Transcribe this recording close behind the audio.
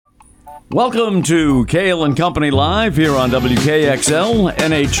Welcome to Cail and Company Live here on WKXL,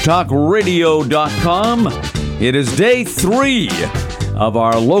 NHTalkRadio.com. It is day 3 of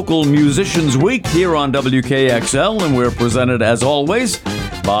our Local Musicians Week here on WKXL, and we're presented, as always,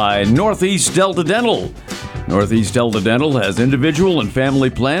 by Northeast Delta Dental. Northeast Delta Dental has individual and family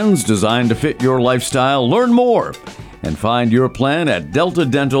plans designed to fit your lifestyle. Learn more and find your plan at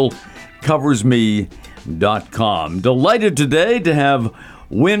deltadentalcoversme.com. Delighted today to have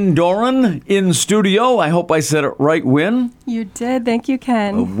Wyn Doran in studio. I hope I said it right, Wyn. You did. Thank you,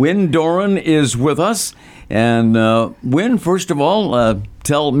 Ken. Wyn Doran is with us. And Wyn, first of all,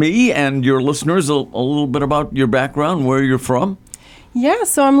 tell me and your listeners a little bit about your background, where you're from. Yeah,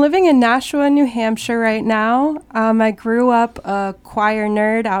 so I'm living in Nashua, New Hampshire right now. I grew up a choir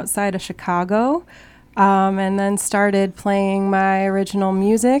nerd outside of Chicago, and then started playing my original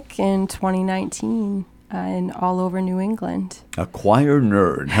music in 2019. And all over New England. A choir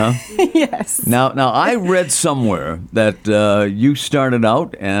nerd, huh? Yes. Now, I read somewhere that you started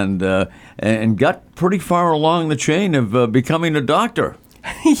out and got pretty far along the chain of becoming a doctor.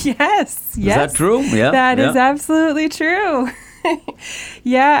 Yes. Is that true? Yeah. That is absolutely true.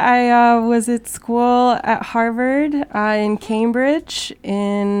 Yeah, I was at school at Harvard in Cambridge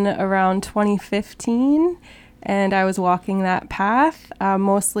in around 2015, and I was walking that path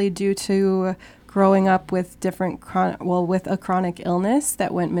mostly due to growing up with with a chronic illness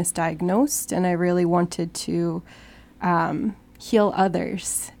that went misdiagnosed, and I really wanted to heal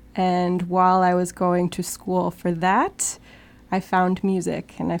others. And while I was going to school for that, I found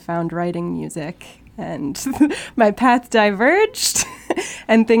music, and I found writing music, and my path diverged,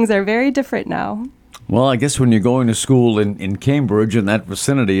 and things are very different now. Well, I guess when you're going to school in Cambridge, in that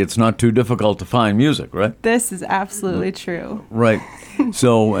vicinity, it's not too difficult to find music, right? This is absolutely true. Right.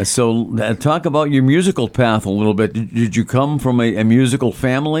 So talk about your musical path a little bit. Did you come from a musical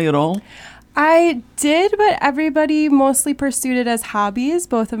family at all? I did, but everybody mostly pursued it as hobbies.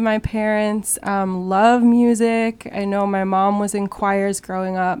 Both of my parents love music. I know my mom was in choirs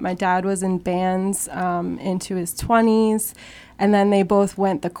growing up. My dad was in bands into his 20s. And then they both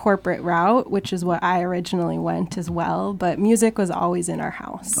went the corporate route, which is what I originally went as well. But music was always in our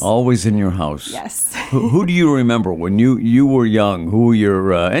house. Always in your house. Yes. Who do you remember when you were young? Who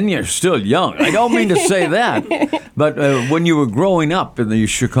and you're still young. I don't mean to say that. But when you were growing up in the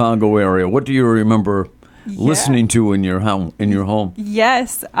Chicago area, what do you remember listening to in your home?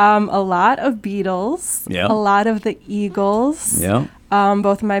 Yes. A lot of Beatles. Yeah. A lot of the Eagles. Yeah.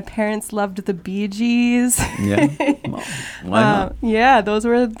 Both of my parents loved the Bee Gees. Yeah. Well, why not? Yeah, those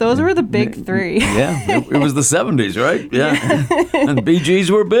were the big three. Yeah, it was the 70s, right? Yeah. And Bee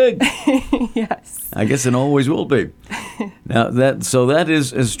Gees were big. Yes. I guess it always will be. Now that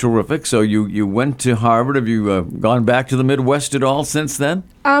is terrific. So you went to Harvard. Have you gone back to the Midwest at all since then?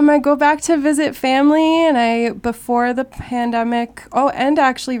 I go back to visit family, and before the pandemic. Oh, and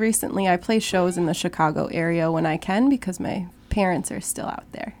actually recently I play shows in the Chicago area when I can because my parents are still out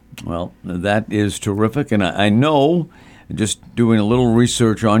there. Well, that is terrific, and I know, just doing a little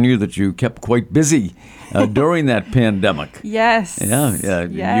research on you, that you kept quite busy during that pandemic. Yes. Yeah.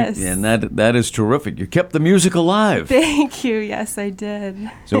 Yes. And that is terrific. You kept the music alive. Thank you. Yes, I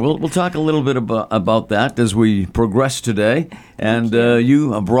did. So we'll talk a little bit about that as we progress today. And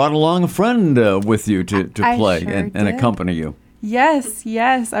you brought along a friend with you to play sure and accompany you. Yes.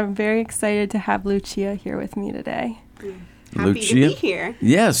 I'm very excited to have Lucia here with me today. Happy Lucia? to be here.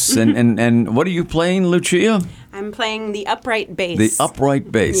 Yes, and what are you playing, Lucia? I'm playing the upright bass. The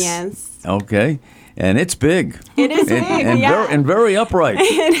upright bass. Yes. Okay, and it's big. It is big, yeah. And very upright.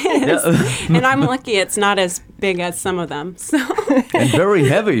 It is. Yeah. And I'm lucky it's not as big as some of them. So. And very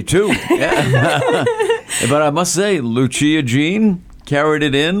heavy, too. Yeah. But I must say, Lucia Jean carried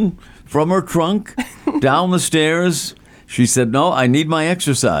it in from her trunk, down the stairs. She said, "No, I need my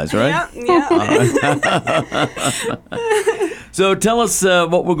exercise," right? Yeah. So tell us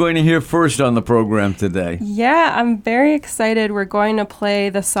what we're going to hear first on the program today. Yeah, I'm very excited. We're going to play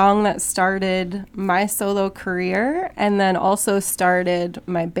the song that started my solo career and then also started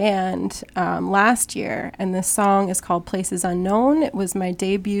my band last year. And this song is called Places Unknown. It was my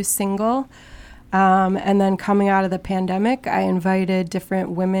debut single. And then coming out of the pandemic, I invited different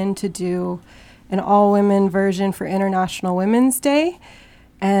women to do an all-women version for International Women's Day,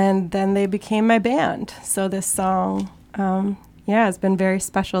 and then they became my band. So this song, has been very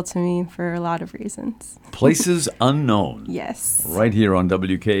special to me for a lot of reasons. Places Unknown. Yes. Right here on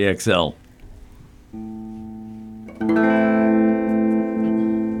WKXL.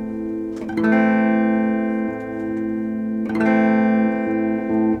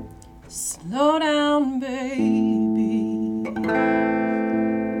 Slow down, baby.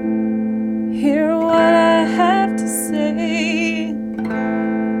 hear what I have to say.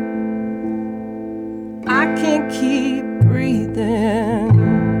 I can't keep breathing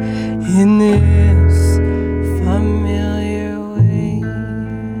in this familiar way.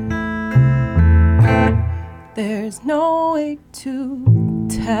 There's no way to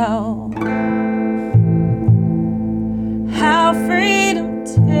tell how freedom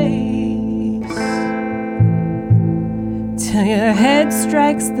tastes till your head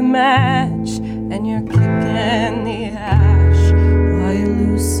strikes the match and you're kicking the ash while you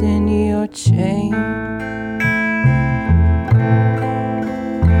loosen your chain.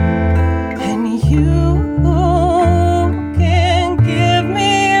 And you can give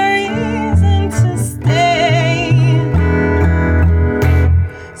me a reason to stay.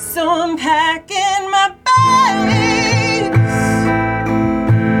 So I'm packing my bags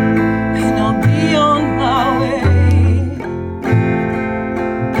and I'll be on my way.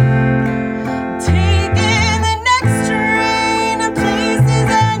 Taking the next train to places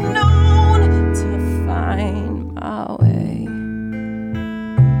unknown to find my way.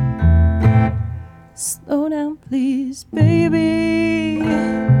 Slow down, please, baby.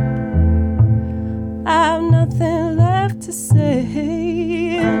 I have nothing left to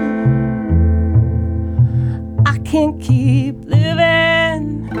say. I can't keep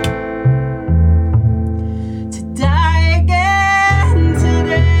living to die again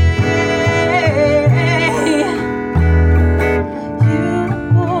today. You've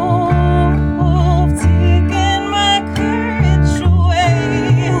taken my courage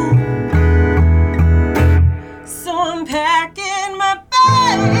away. So I'm packing my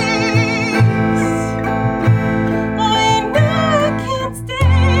bags. I know I can't stay.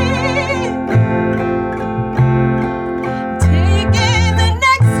 Taking the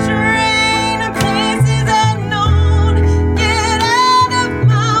next train to places unknown. Get out of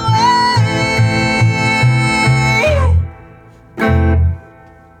my way.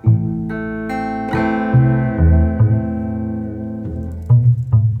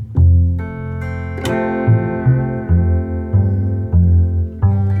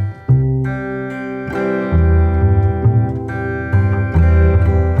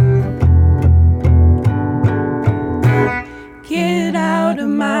 Get out of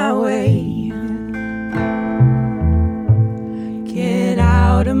my way. Get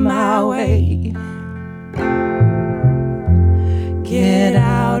out of my way. Get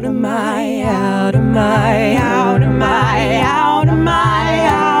out of my, out of my, out of my, out of my,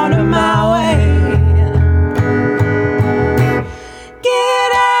 out of my way.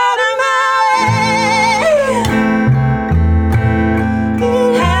 Get out of my way.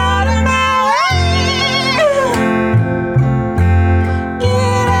 Get out of my way.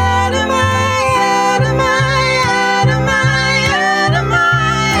 Get out of my, out of my, out of my, out of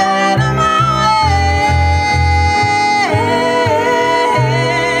my, out of my way.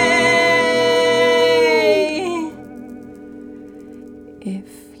 If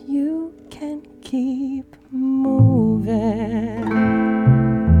you can keep moving,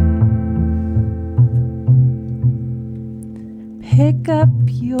 pick up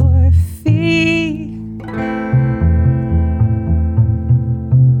your feet.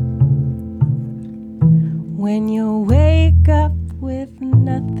 When you wake up with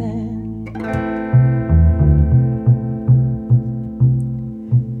nothing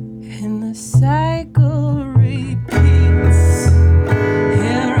and the cycle repeats,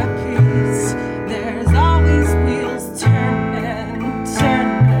 it repeats. There's always wheels turning,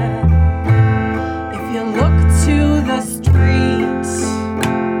 turning. If you look to the street,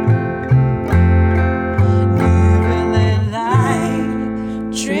 never let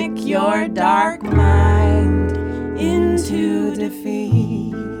light trick your dark mind into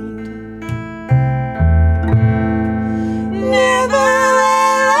defeat. Never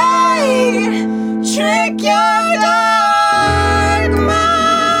let light trick your dark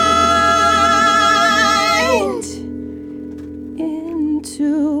mind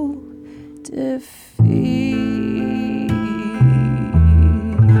into defeat.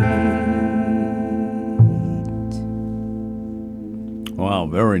 Wow,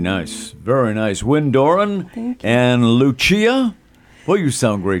 very nice. Very nice. Wyn Doran Thank you. and Lucia. Well, you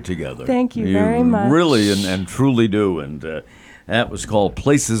sound great together. Thank you very much. Really and truly do. And that was called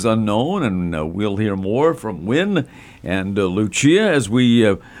Places Unknown, and we'll hear more from Wyn and Lucia as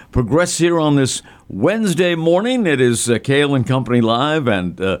we progress here on this Wednesday morning. It is Cail and Company Live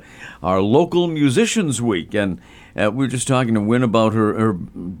and our Local Musicians Week. And we were just talking to Wyn about her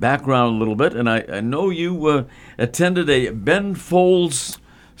background a little bit, and I know you attended a Ben Folds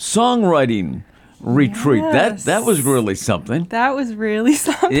songwriting retreat. Yes. That was really something. That was really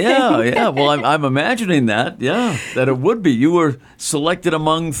something. Yeah. Well, I'm imagining that. Yeah, that it would be. You were selected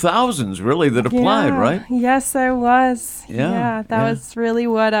among thousands, really, that applied, Yeah. right? Yes, I was. Yeah, that yeah. was really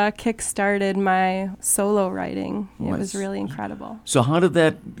what kick-started my solo writing. It Nice. was really incredible. So how did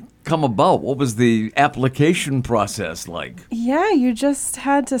that come about? What was the application process like? Yeah, you just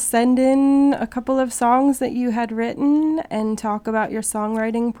had to send in a couple of songs that you had written and talk about your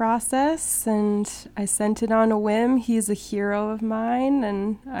songwriting process. And I sent it on a whim. He's a hero of mine,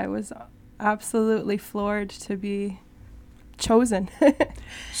 and I was absolutely floored to be chosen.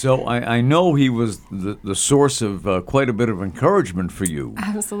 So I know he was the source of quite a bit of encouragement for you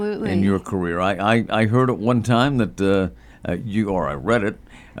Absolutely. in your career. I heard at one time that I read it,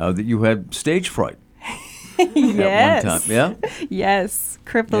 that you had stage fright Yes. at one time. Yeah? Yes.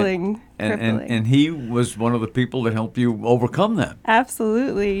 Crippling. Crippling. And he was one of the people that helped you overcome that.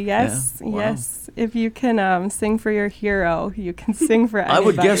 Absolutely. Yes. Yeah? Wow. Yes. If you can sing for your hero, you can sing for anybody. I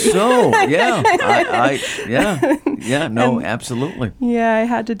would guess so. Yeah. No, absolutely. Yeah, I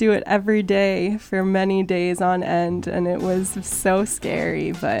had to do it every day for many days on end, and it was so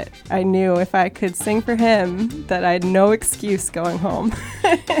scary, but I knew if I could sing for him that I had no excuse going home.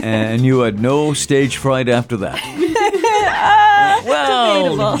 And you had no stage fright after that.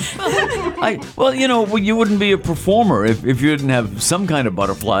 Debatable. You wouldn't be a performer if you didn't have some kind of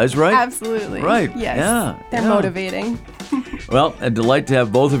butterflies, right? Absolutely. Right. Yes. Yeah. They're yeah. motivating. Well, a delight to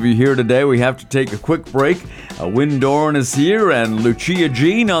have both of you here today. We have to take a quick break. Wyn Doran is here and Lucia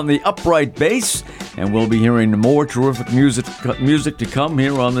Jean on the upright bass. And we'll be hearing more terrific music to come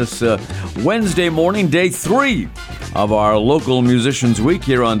here on this Wednesday morning, day 3 of our Local Musicians Week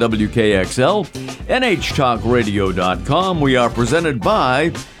here on WKXL. NHTalkRadio.com. We are presented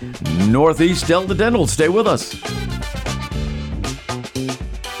by Northeast Delta Dental. Stay with us.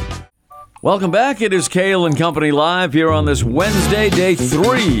 Welcome back. It is Cail and Company live here on this Wednesday, day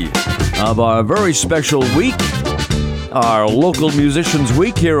 3 of our very special week, our Local Musicians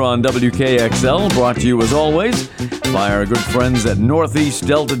Week here on WKXL, brought to you as always by our good friends at Northeast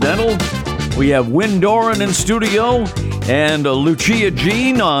Delta Dental. We have Wyn Doran in studio and Lucia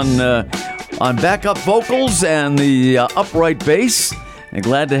Jean on backup vocals and the upright bass. And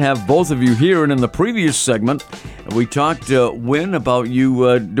glad to have both of you here. And in the previous segment, we talked, Wyn, about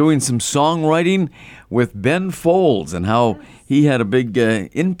you doing some songwriting with Ben Folds and how he had a big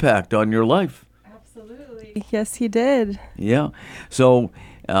impact on your life. Absolutely. Yes, he did. Yeah. So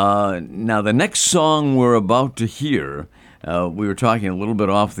now the next song we're about to hear, we were talking a little bit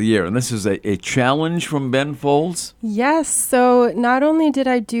off the air, and this is a challenge from Ben Folds. Yes. So not only did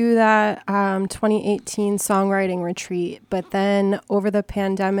I do that 2018 songwriting retreat, but then over the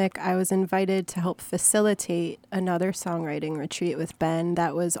pandemic, I was invited to help facilitate another songwriting retreat with Ben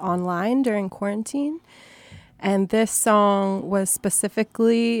that was online during quarantine. And this song was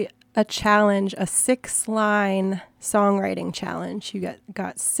specifically a challenge, a 6-line songwriting challenge. You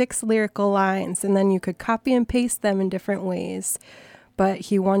got 6 lyrical lines, and then you could copy and paste them in different ways. But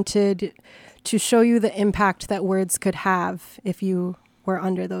he wanted to show you the impact that words could have if you were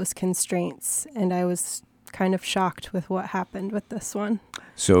under those constraints. And I was kind of shocked with what happened with this one.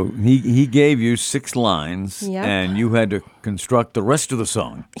 So he gave you 6 lines, Yep. and you had to construct the rest of the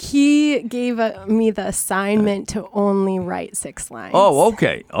song. He gave me the assignment to only write 6 lines. Oh,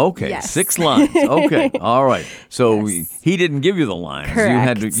 okay. Yes. 6 lines. Okay, all right. So Yes. he didn't give you the lines.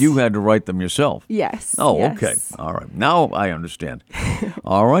 Correct. You had to write them yourself. Yes. Oh, yes. okay. All right. Now I understand.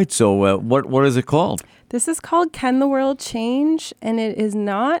 All right. So what is it called? This is called Can the World Change? And it is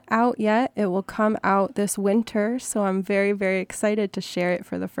not out yet. It will come out this winter. So I'm very, very excited to share it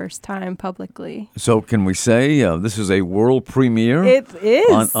for the first time publicly. So can we say this is a world premiere? It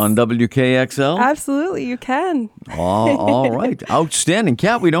is. On WKXL? Absolutely, you can. All right. Outstanding.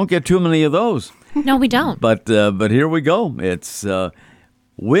 Kat, we don't get too many of those. No, we don't. But here we go. It's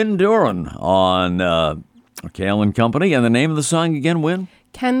Wyn Doran on Cail and Company. And the name of the song again, Wyn?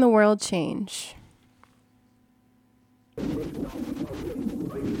 Can the World Change?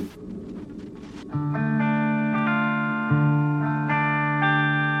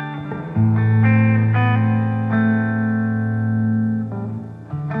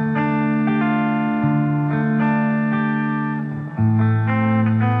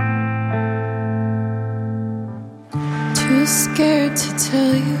 Too scared to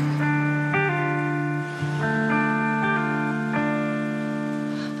tell you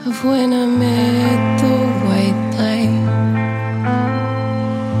of when I met the white light.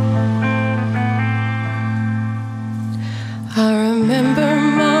 I remember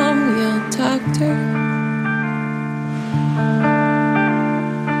Mom yelled doctor,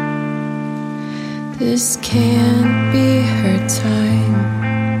 This can't be her time.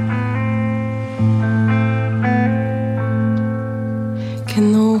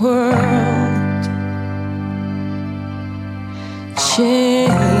 Can the world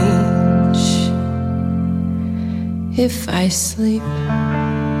change if I sleep?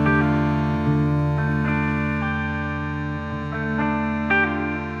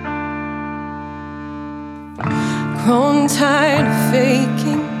 Grown tired of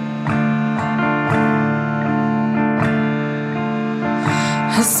faking.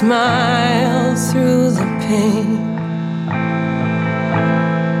 I smile through the pain.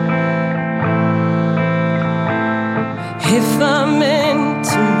 If I'm meant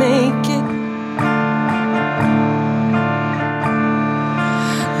to make it,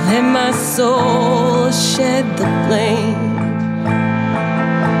 let my soul shed the blame.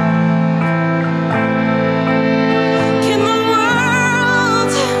 Can the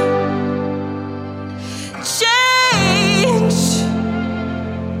world change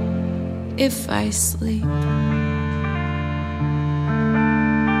if I sleep?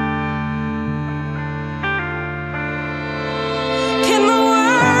 Can the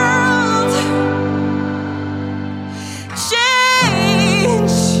world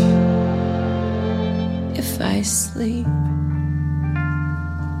change if I sleep?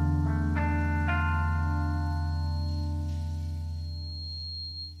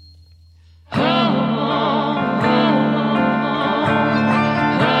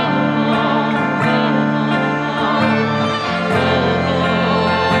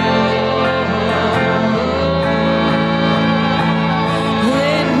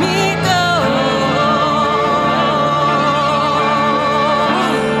 Let me go.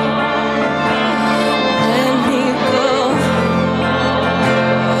 Let me go. Let me go.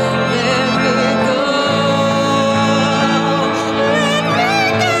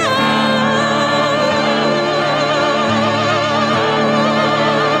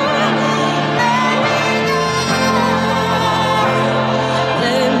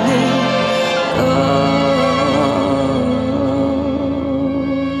 Let me go. Let me go.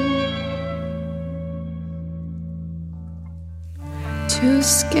 Too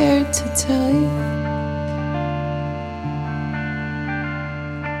scared to tell you.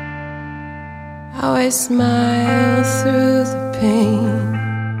 How I smile through the pain.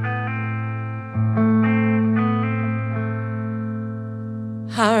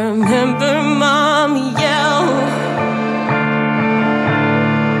 I remember Mom yell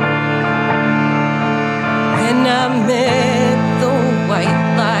when I met the white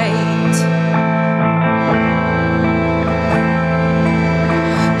light.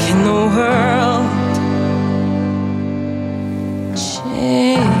 Can the world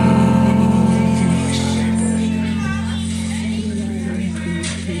change?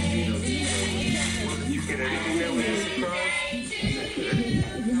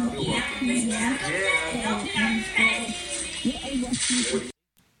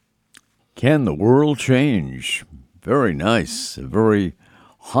 Can the world change? Very nice. A very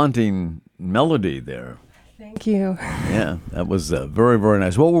haunting melody there. Thank you. Yeah, that was very, very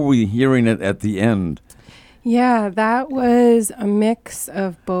nice. What were we hearing at the end? Yeah, that was a mix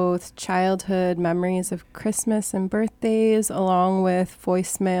of both childhood memories of Christmas and birthdays, along with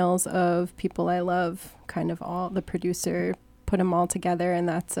voicemails of people I love. Kind of all, the producer put them all together, and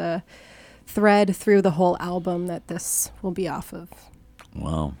that's a thread through the whole album that this will be off of.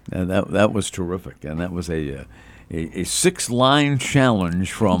 Wow, and that was terrific, and that was a 6-line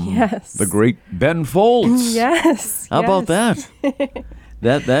challenge from Yes. the great Ben Folds. Yes. How about yes. that?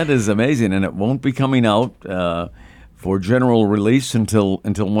 That is amazing, and it won't be coming out for general release until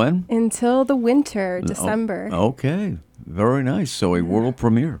when? Until the winter, December. Okay, very nice. So a world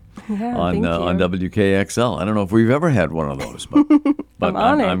premiere Yeah, on thank you. on WKXL. I don't know if we've ever had one of those, but I'm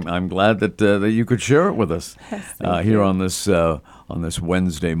honored. I'm glad that you could share it with us Yes, thank here you. on this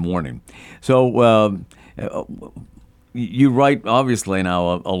Wednesday morning. So you write obviously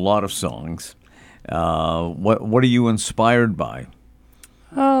now a lot of songs. What are you inspired by?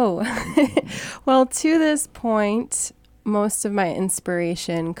 Oh, well, to this point, most of my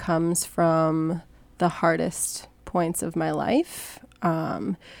inspiration comes from the hardest points of my life.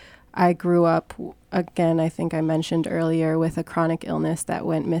 I grew up, again, I think I mentioned earlier, with a chronic illness that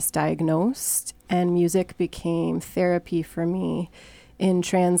went misdiagnosed, and music became therapy for me in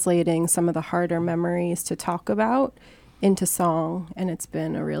translating some of the harder memories to talk about into song, and it's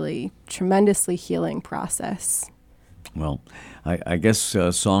been a really tremendously healing process. Well, I guess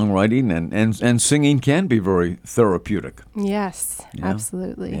songwriting and singing can be very therapeutic. Yes, Yeah.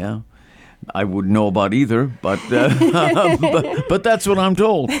 absolutely. Yeah. I wouldn't know about either, but but that's what I'm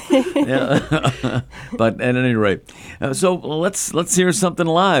told. Yeah. But at any rate, so let's hear something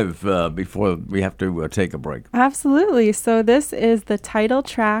live before we have to take a break. Absolutely. So this is the title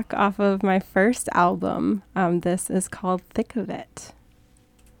track off of my first album. This is called Thick of It.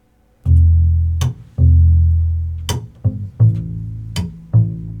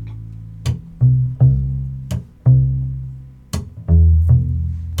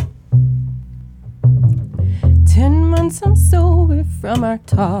 I'm sober from our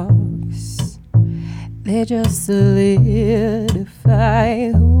talks. They just solidify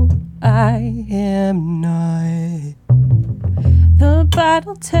who I am not. The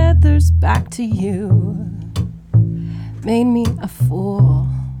bottle tethers back to you. Made me a fool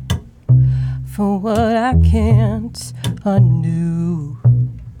for what I can't undo.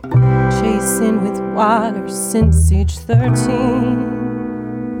 Chasing with water since age 13.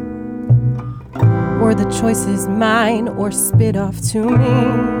 Or the choice is mine or spit off to me.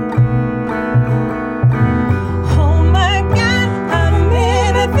 Oh my God, I'm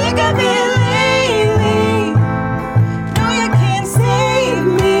in the thick of it lately. No, you can't save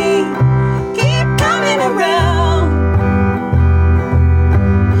me. Keep coming around.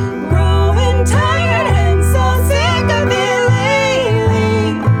 Growing tired and so sick of it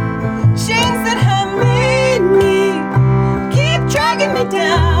lately. Chains that have made me keep dragging me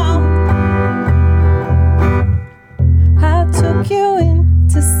down. Took you in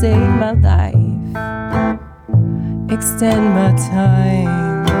to save my life, extend my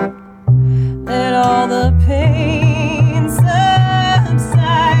time, let all the pain subside.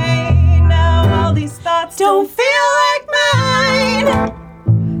 Now all these thoughts don't feel like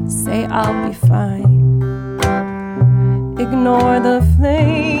mine. Say I'll be fine. Ignore the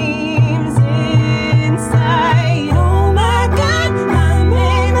flames inside. Oh my God, I'm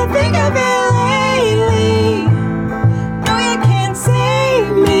in the thick of it.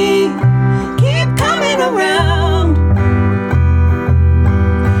 Save me, keep coming around.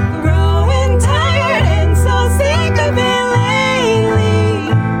 Growing tired and so sick of it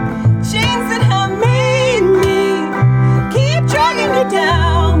lately. Chains that have made me keep dragging me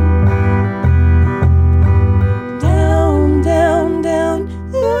down. Down, down, down,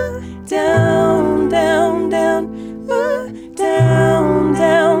 down, down, down, down,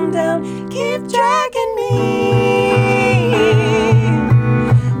 down, down. Keep dragging me.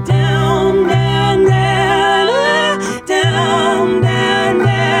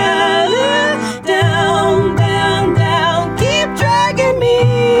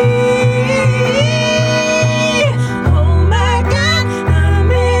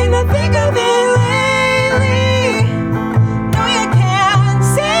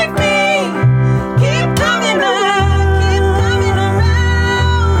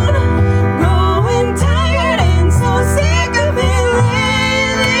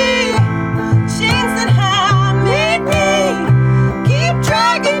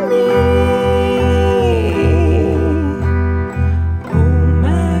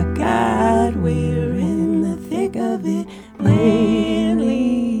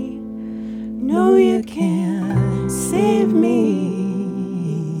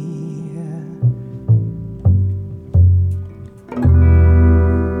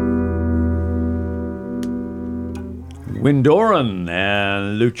 Wyn Doran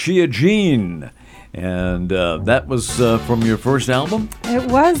and Lucia Jean. And that was from your first album?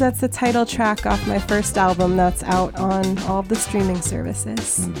 It was. That's the title track off my first album that's out on all of the streaming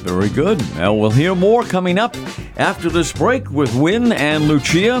services. Very good. Now we'll hear more coming up after this break with Wyn and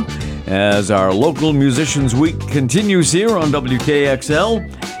Lucia as our Local Musicians Week continues here on WKXL,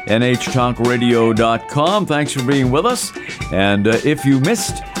 NHTalkRadio.com. Thanks for being with us. And if you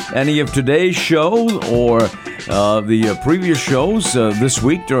missed any of today's show or the previous shows this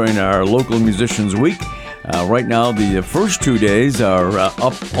week during our Local Musicians Week, right now the first 2 days are up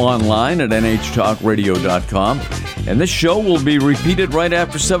online at NHTalkRadio.com. And this show will be repeated right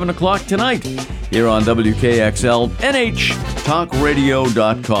after 7 o'clock tonight here on WKXL,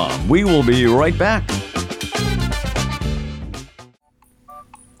 NHTalkRadio.com. We will be right back.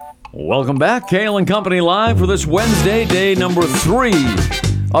 Welcome back. Cail and Company live for this Wednesday, day number 3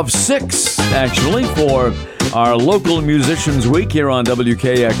 of 6, actually, for our Local Musicians Week here on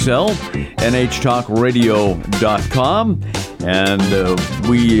WKXL, NHTalkRadio.com. And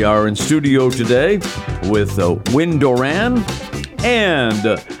we are in studio today with Wyn Doran and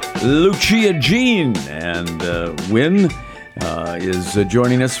Lucia Jean. And Wyn is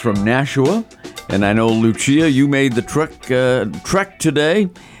joining us from Nashua. And I know, Lucia, you made the trek today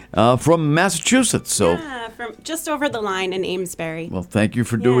from Massachusetts. So. Yeah, from just over the line in Amesbury. Well, thank you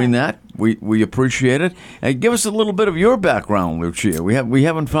for doing that. We appreciate it. And give us a little bit of your background, Lucia. We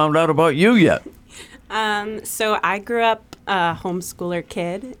haven't found out about you yet. So I grew up a homeschooler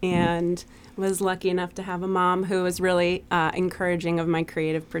kid and was lucky enough to have a mom who was really encouraging of my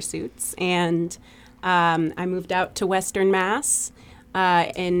creative pursuits. And I moved out to Western Mass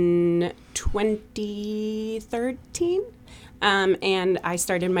in 2013. And I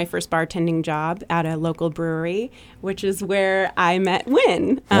started my first bartending job at a local brewery, which is where I met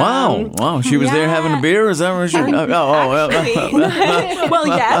Wyn. Wow. She was there having a beer? Is that where she... Well,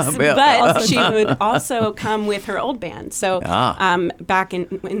 yes, but she would also come with her old band. So back in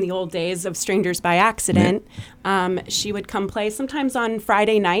the old days of Strangers by Accident, she would come play sometimes on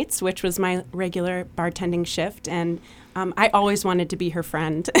Friday nights, which was my regular bartending shift, and I always wanted to be her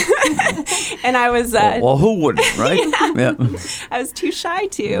friend. And I was... well, who wouldn't, right? Yeah. I was too shy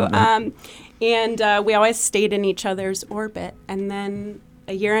to. And we always stayed in each other's orbit. And then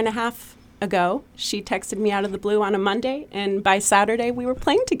a year and a half ago, she texted me out of the blue on a Monday, and by Saturday we were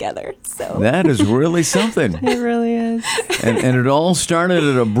playing together. So that is really something. It really is. And it all started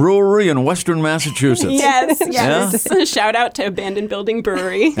at a brewery in Western Massachusetts. Yes. Yeah? Shout out to Abandoned Building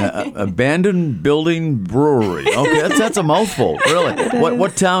Brewery. Abandoned Building Brewery. Okay, that's a mouthful, really.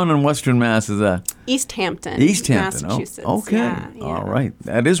 What town in Western Mass is that? East Hampton, Massachusetts. Oh, okay. Yeah. All right.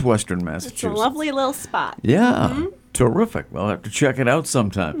 That is Western Massachusetts. It's a lovely little spot. Yeah. Mm-hmm. Terrific. We'll have to check it out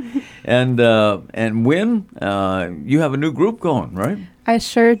sometime. And Wyn, you have a new group going, right? I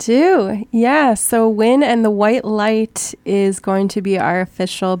sure do. Yeah. So Wyn and the White Light is going to be our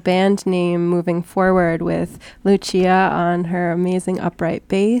official band name moving forward, with Lucia on her amazing upright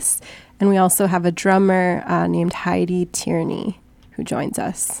bass. And we also have a drummer named Heidi Tierney who joins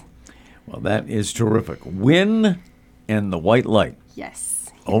us. Well, that is terrific. Wyn and the White Light.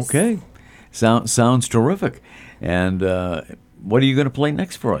 Yes. Okay. Sounds terrific. And what are you going to play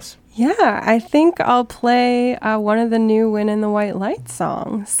next for us? Yeah, I think I'll play one of the new Wyn and the White Light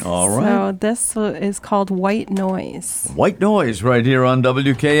songs. All right. So this is called White Noise. White Noise right here on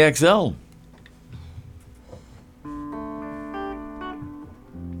WKXL.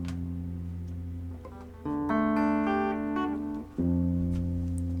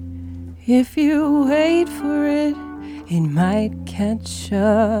 If you wait for it, it might catch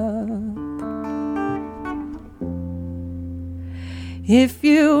up. If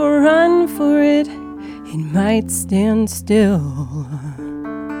you run for it, it might stand still.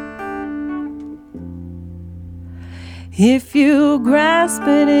 If you grasp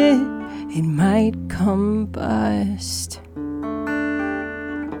at it, it might combust.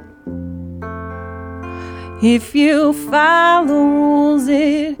 If you follow rules,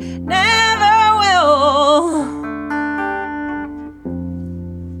 it never will.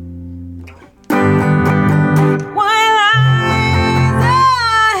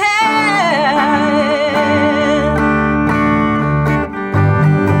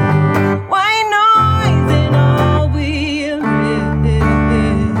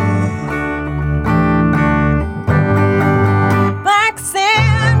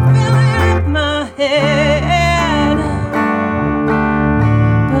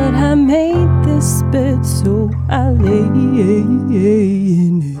 So I lay in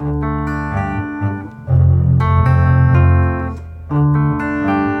it.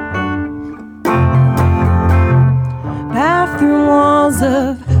 Bathroom walls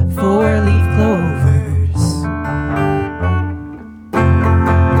of 4-leaf clovers,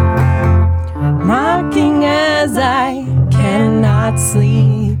 mocking as I cannot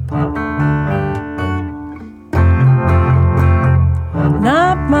sleep.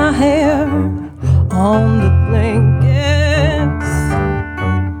 Not my hair on the blankets,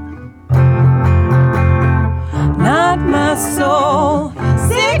 not my soul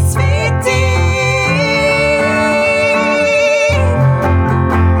 6 feet deep.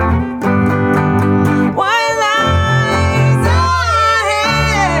 White lies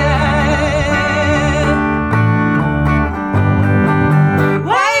ahead,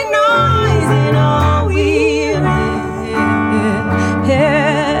 white noise in all we hear.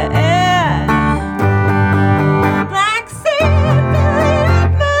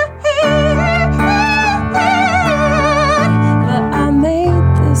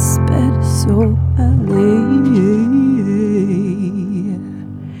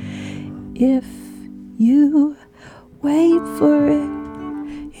 If you wait for it,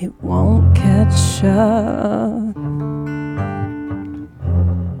 it won't catch up.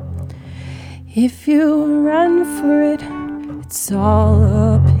 If you run for it, it's all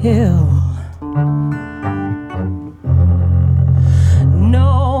uphill.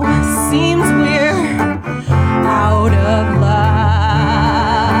 No, seems we're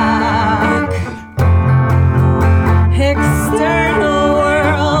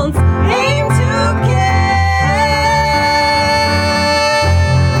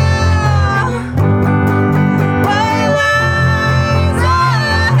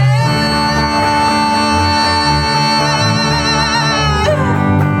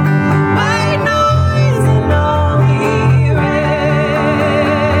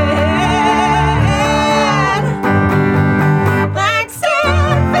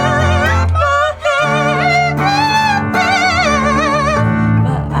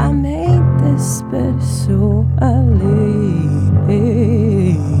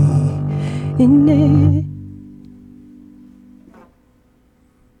in it.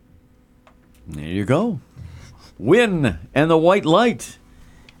 There you go. Wyn and the White Light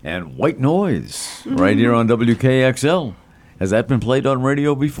and White Noise right here on WKXL. Has that been played on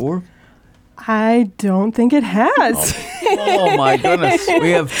radio before? I don't think it has. Oh my goodness. We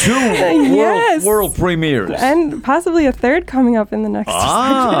have two world premieres. And possibly a third coming up in the next segment.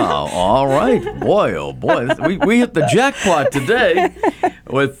 All right. Boy, oh boy. We hit the jackpot today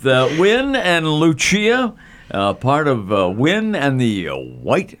with Wyn and Lucia, part of Wyn and the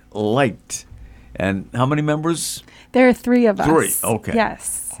White Light. And how many members? There are 3 of us. 3, okay.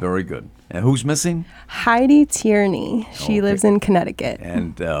 Yes. Very good. And who's missing? Heidi Tierney. She lives in Connecticut.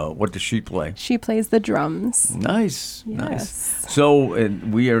 And what does she play? She plays the drums. Nice, Yes. nice. So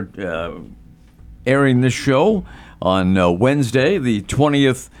we are airing this show on Wednesday, the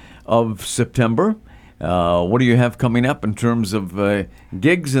 20th of September. What do you have coming up in terms of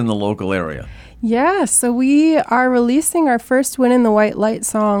gigs in the local area? Yeah, so we are releasing our first Wyn in the White Light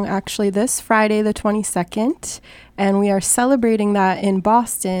song actually this Friday, the 22nd, and we are celebrating that in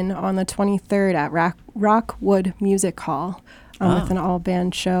Boston on the 23rd at Rockwood Music Hall with an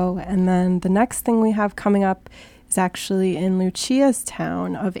all-band show. And then the next thing we have coming up is actually in Lucia's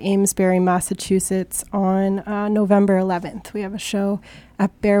town of Amesbury, Massachusetts on November 11th. We have a show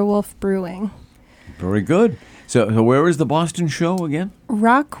at Beowulf Brewing. Very good. So where is the Boston show again?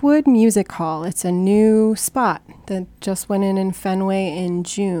 Rockwood Music Hall. It's a new spot that just went in Fenway in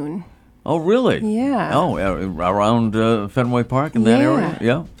June. Oh, really? Yeah. Oh, around Fenway Park in that area?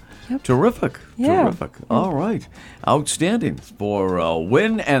 Yeah. Yep. Terrific. Yeah. Terrific. All right. Outstanding for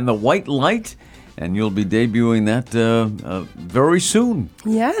Wyn and the White Light. And you'll be debuting that very soon.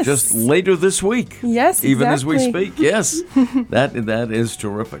 Yes. Just later this week. Yes, Even as we exactly. speak. Yes. that is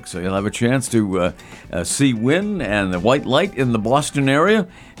terrific. So you'll have a chance to see Wyn and the White Light in the Boston area.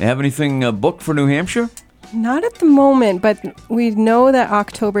 Have anything booked for New Hampshire? Not at the moment, but we know that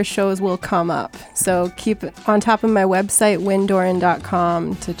October shows will come up. So keep on top of my website,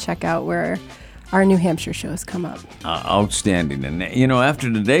 wyndoran.com, to check out where our New Hampshire shows come up. Outstanding. And, after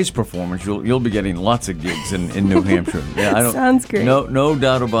today's performance, you'll be getting lots of gigs in New Hampshire. Yeah, Sounds great. No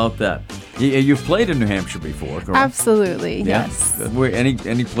doubt about that. You've played in New Hampshire before, correct? Absolutely, Yeah? yes. Where,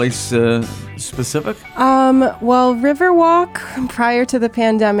 any place specific? Well, Riverwalk prior to the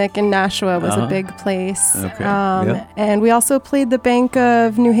pandemic in Nashua was a big place. Okay, yeah. And we also played the Bank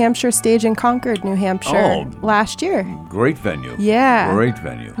of New Hampshire stage in Concord, New Hampshire last year. Great venue. Yeah. Great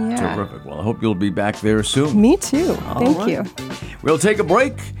venue. Yeah. Terrific. Well, I hope you'll be back there soon. Me too. Thank right. you. We'll take a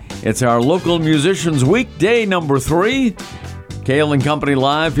break. It's our Local Musicians Week, day number 3. Cail and Company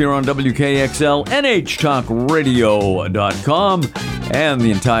live here on WKXL, NHTalkRadio.com, and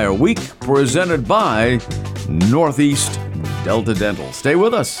the entire week presented by Northeast Delta Dental. Stay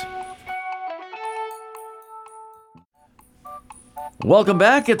with us. Welcome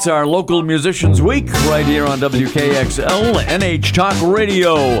back. It's our Local Musicians Week right here on WKXL,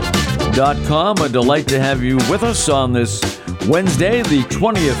 NHTalkRadio.com. A delight to have you with us on this Wednesday, the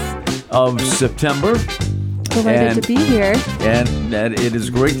 20th of September. Delighted to be here. And it is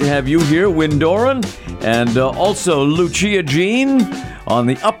great to have you here, Wyn Doran, and also Lucia Jean on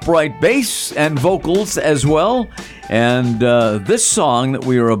the upright bass and vocals as well. And this song that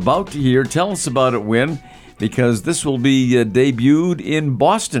we are about to hear, tell us about it, Wyn, because this will be debuted in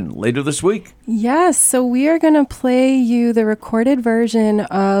Boston later this week. Yes, so we are going to play you the recorded version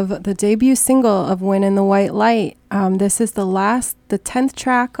of the debut single of Wyn in the White Light. This is the 10th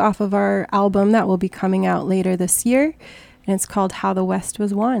track off of our album that will be coming out later this year, and it's called How the West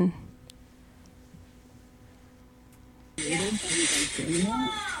Was Won.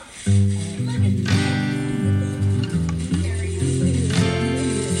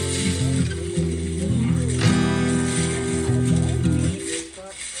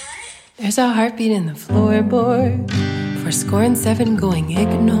 There's a heartbeat in the floorboard, 4 going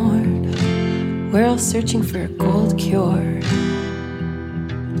ignored. We're all searching for a cold cure.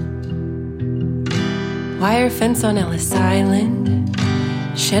 Wire fence on Ellis Island,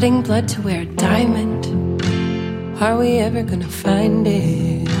 shedding blood to wear a diamond. Are we ever gonna find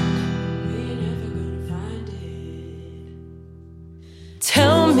it?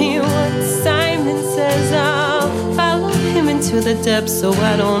 Tell me what Simon says, I'll follow him into the depths so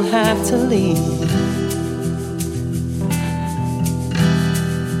I don't have to leave.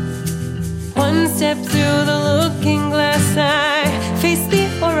 One step through the looking glass, I face the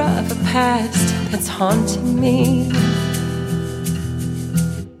aura of a past that's haunting me.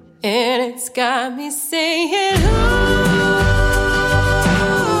 And it's got me saying, who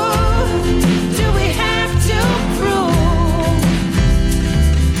do we have to prove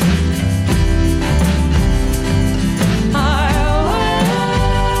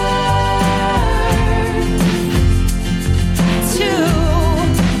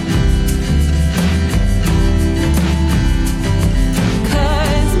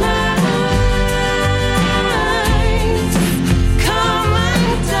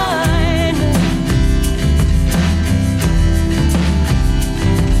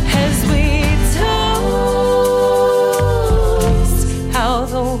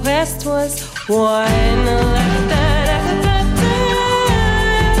West was one.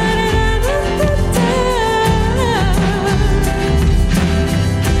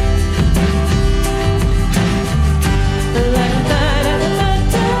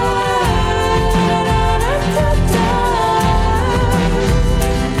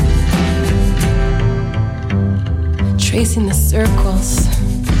 Tracing the circles,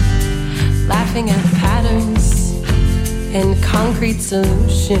 laughing at the patterns and concrete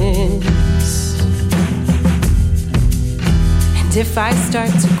solutions. And if I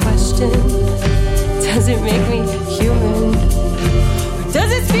start to question, does it make me human? Or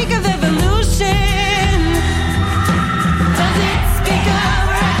does it speak of evolution? Does it speak of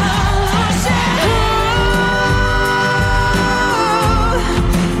revolution? Ooh,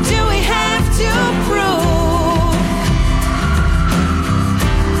 do we have to prove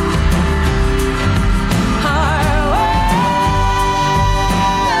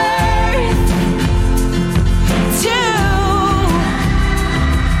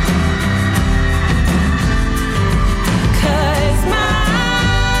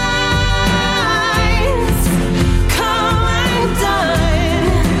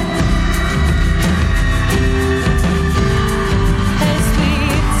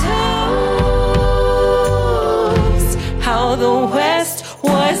the West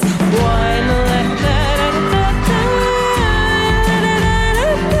was one.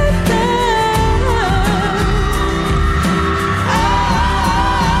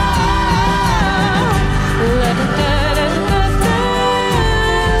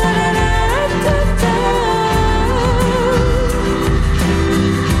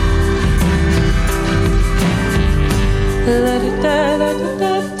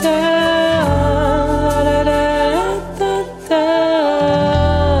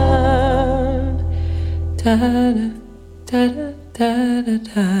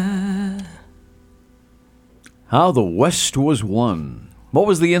 How the West was won. What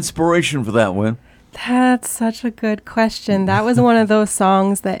was the inspiration for that, Wyn? That's such a good question. That was one of those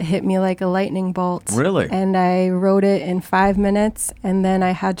songs that hit me like a lightning bolt. Really? And I wrote it in 5 minutes, and then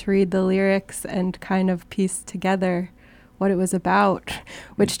I had to read the lyrics and kind of piece together what it was about,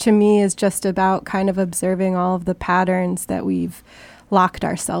 which to me is just about kind of observing all of the patterns that we've locked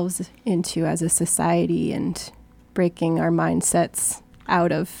ourselves into as a society and breaking our mindsets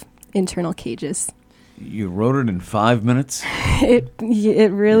out of internal cages. You wrote it in 5 minutes? It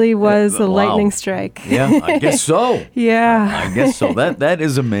really was a lightning strike. Yeah, I guess so. Yeah. I guess so. That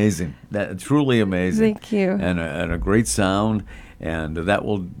is amazing. That's truly amazing. Thank you. And a great sound. And that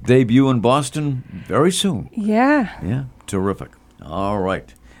will debut in Boston very soon. Yeah. Yeah, terrific. All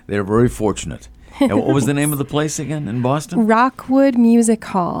right. They're very fortunate. And what was the name of the place again in Boston? Rockwood Music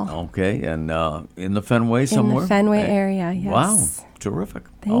Hall. Okay, and in the Fenway somewhere? In the Fenway area, yes. Wow, terrific.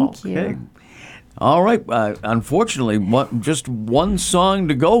 Thank you. All right. Unfortunately, just one song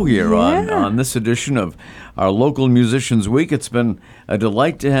to go here on this edition of our Local Musicians Week. It's been a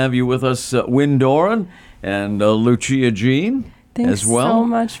delight to have you with us, Wyn Doran and Lucia Jean. Thanks as well. so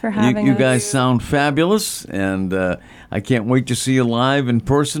much for having us. You guys sound fabulous, and I can't wait to see you live in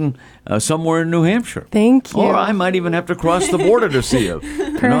person somewhere in New Hampshire. Thank you. Or I might even have to cross the border to see you.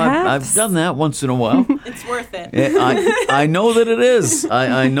 Perhaps. You know, I've done that once in a while. It's worth it. I know that it is.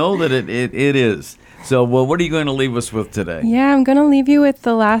 I know that it is. So, well, what are you going to leave us with today? Yeah, I'm going to leave you with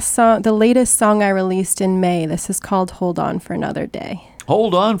the latest song I released in May. This is called Hold On for Another Day.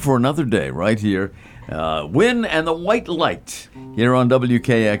 Hold On for Another Day, right here. Wyn and the White Light here on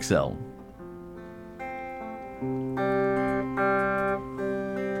WKXL.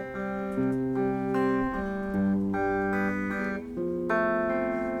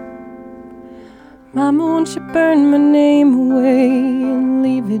 Mama, won't you burn my name away and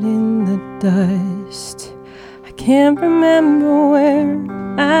leave it in the dust? I can't remember where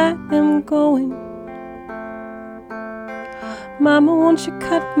I am going. Mama, won't you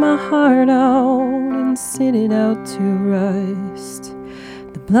cut my heart out and sit it out to rust?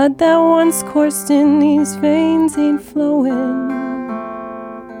 The blood that once coursed in these veins ain't flowing.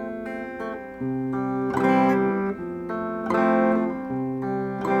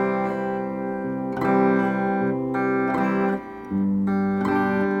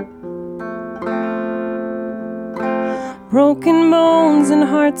 Broken bones and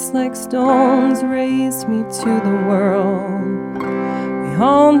hearts like stones raised me to the world. We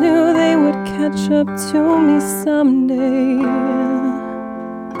all knew they would catch up to me someday.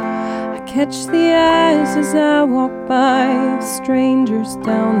 I catch the eyes as I walk by of strangers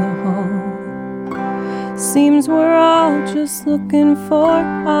down the hall. Seems we're all just looking for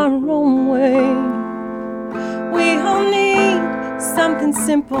our own way. We all need something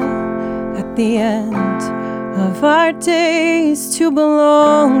simple at the end of our days to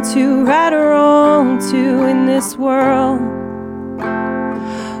belong to, right or wrong to in this world.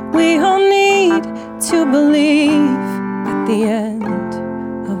 We all need to believe at the end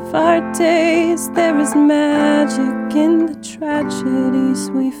of our days there is magic in the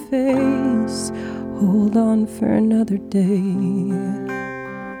tragedies we face. Hold on for another day.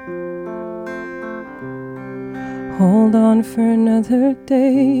 Hold on for another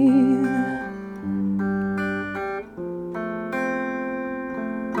day.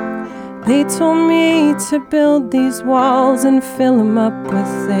 They told me to build these walls and fill them up with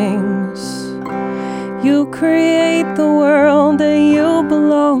things. You create the world that you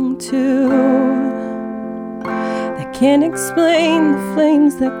belong to. They can't explain the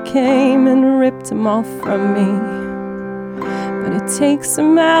flames that came and ripped them all from me. But it takes a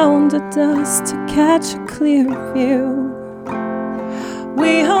mound of dust to catch a clear view.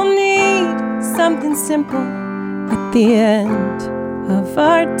 We all need something simple at the end of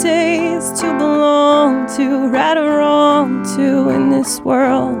our days to belong to, right or wrong to in this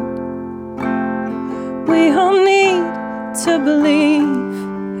world. We all need to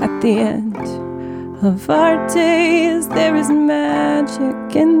believe at the end of our days there is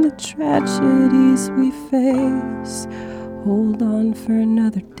magic in the tragedies we face. Hold on for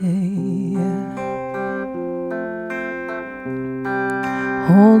another day.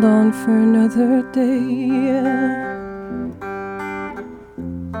 Hold on for another day.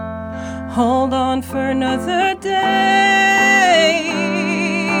 Hold on for another day.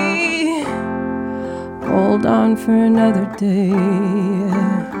 Hold on for another day.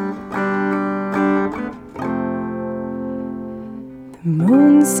 The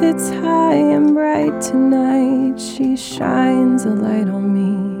moon sits high and bright tonight. She shines a light on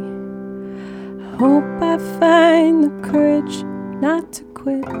me. I hope I find the courage not to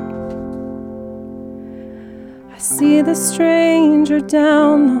quit. I see the stranger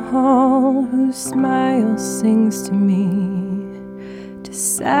down the hall whose smile sings to me.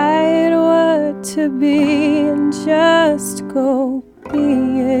 Decide what to be and just go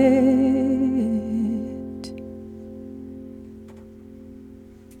be it.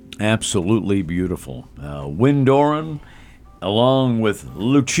 Absolutely beautiful. Wyn Doran, along with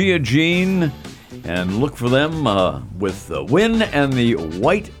Lucia Jean, and look for them with Wyn and the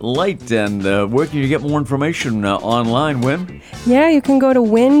White Light. And where can you get more information online, Wyn? Yeah, you can go to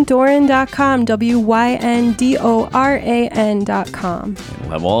wyndoran.com, WYNDORAN.com.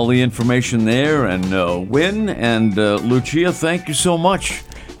 We'll have all the information there. And Wyn and Lucia, thank you so much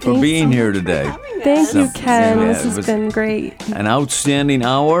for being here today. Thank you, Ken. This has been great. An outstanding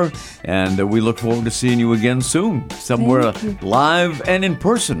hour, and we look forward to seeing you again soon, somewhere live and in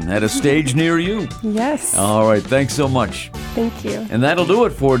person at a stage near you. Yes. All right, thanks so much. Thank you. And that'll do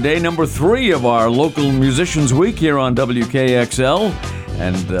it for day number 3 of our Local Musicians Week here on WKXL.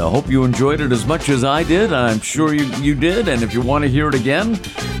 And hope you enjoyed it as much as I did. I'm sure you did. And if you want to hear it again,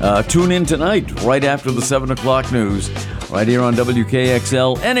 tune in tonight, right after the 7 o'clock news, right here on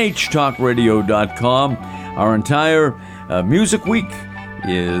WKXL, NHTalkRadio.com. Our entire Music Week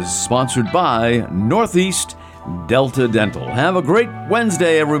is sponsored by Northeast Delta Dental. Have a great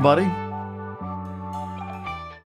Wednesday, everybody.